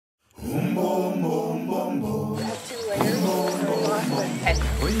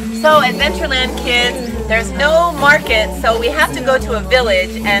So Adventureland kids, there's no market, so we have to go to a village,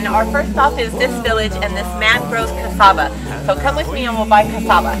 and our first stop is this village, and this man grows cassava. So come with me and we'll buy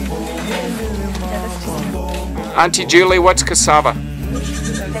cassava. Auntie Julie, what's cassava?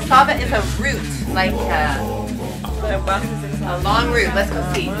 Cassava is a root, like a long root. Let's go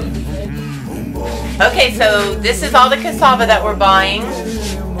see. Okay, so this is all the cassava that we're buying,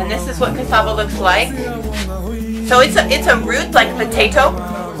 and this is what cassava looks like. So it's a root like potato,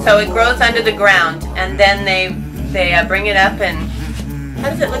 so it grows under the ground, and then they bring it up, and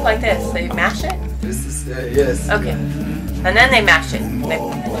how does it look like this? They mash it? This is yes. Okay, and then they mash it.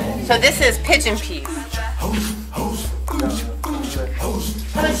 So this is pigeon peas.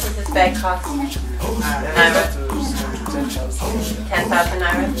 How much does this bag cost? Naira? 10,000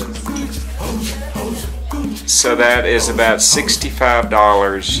 naira. So that is about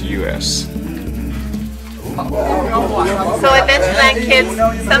 $65 US. So Adventureland kids,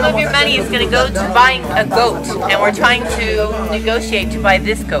 some of your money is going to go to buying a goat, and we're trying to negotiate to buy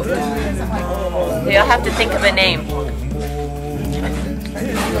this goat. So you'll have to think of a name.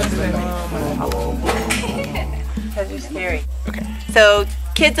 Because you're scary. Okay. So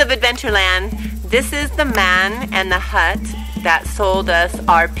kids of Adventureland, this is the man and the hut that sold us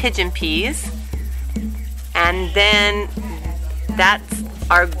our pigeon peas. And then that's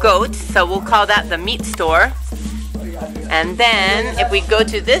our goat, so we'll call that the meat store. And then if we go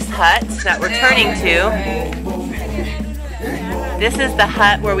to this hut that we're turning to, this is the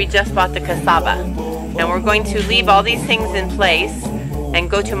hut where we just bought the cassava. And we're going to leave all these things in place and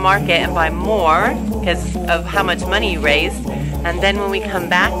go to market and buy more because of how much money you raised. And then when we come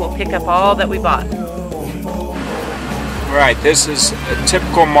back, we'll pick up all that we bought. Right, this is a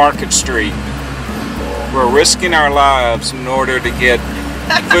typical market street. We're risking our lives in order to get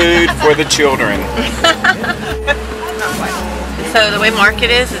food for the children. So the way market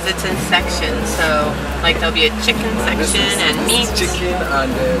is it's in sections. So like there'll be a chicken section and meat. Chicken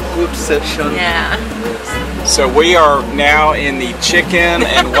and food section. Yeah. So we are now in the chicken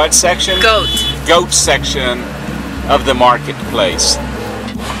and what section? Goat. Goat section of the marketplace.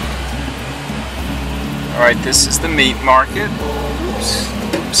 All right, this is the meat market.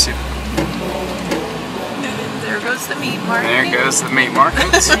 Oops. There goes the meat market. There goes the meat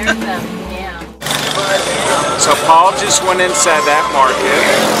market. There's them, yeah. So Paul just went inside that market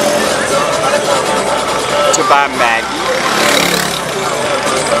to buy Maggie.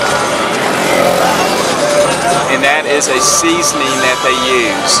 And that is a seasoning that they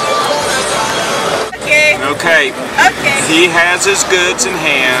use. Okay. He has his goods in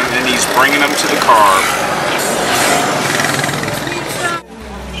hand and he's bringing them to the car.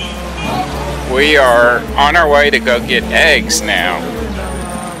 We are on our way to go get eggs now.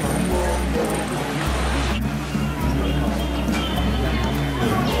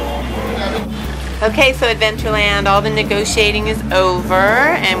 Okay, so Adventureland, all the negotiating is over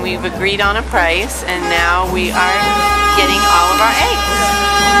and we've agreed on a price, and now we are getting all of our eggs.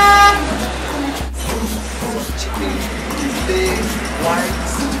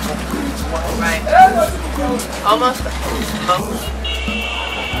 Right. Almost.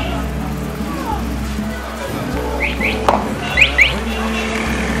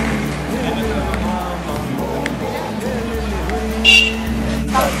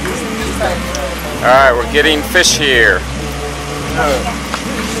 Alright, we're getting fish here.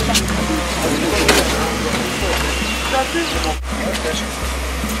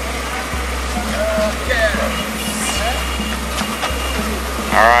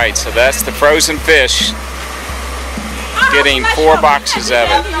 Alright, so that's the frozen fish. Getting 4 boxes of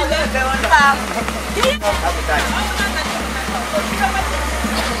it.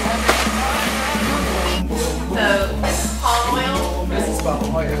 So, palm oil? This is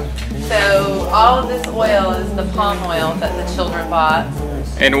palm oil. So, all of this oil is the palm oil that the children bought.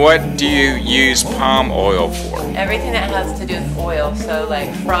 And what do you use palm oil for? Everything that has to do with oil, so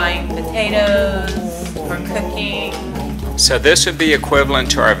like frying potatoes, for cooking. So this would be equivalent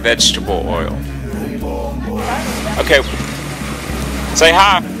to our vegetable oil. Okay, say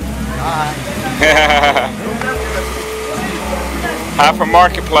hi. Hi. Hi from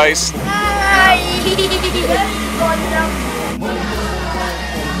Marketplace. Hi.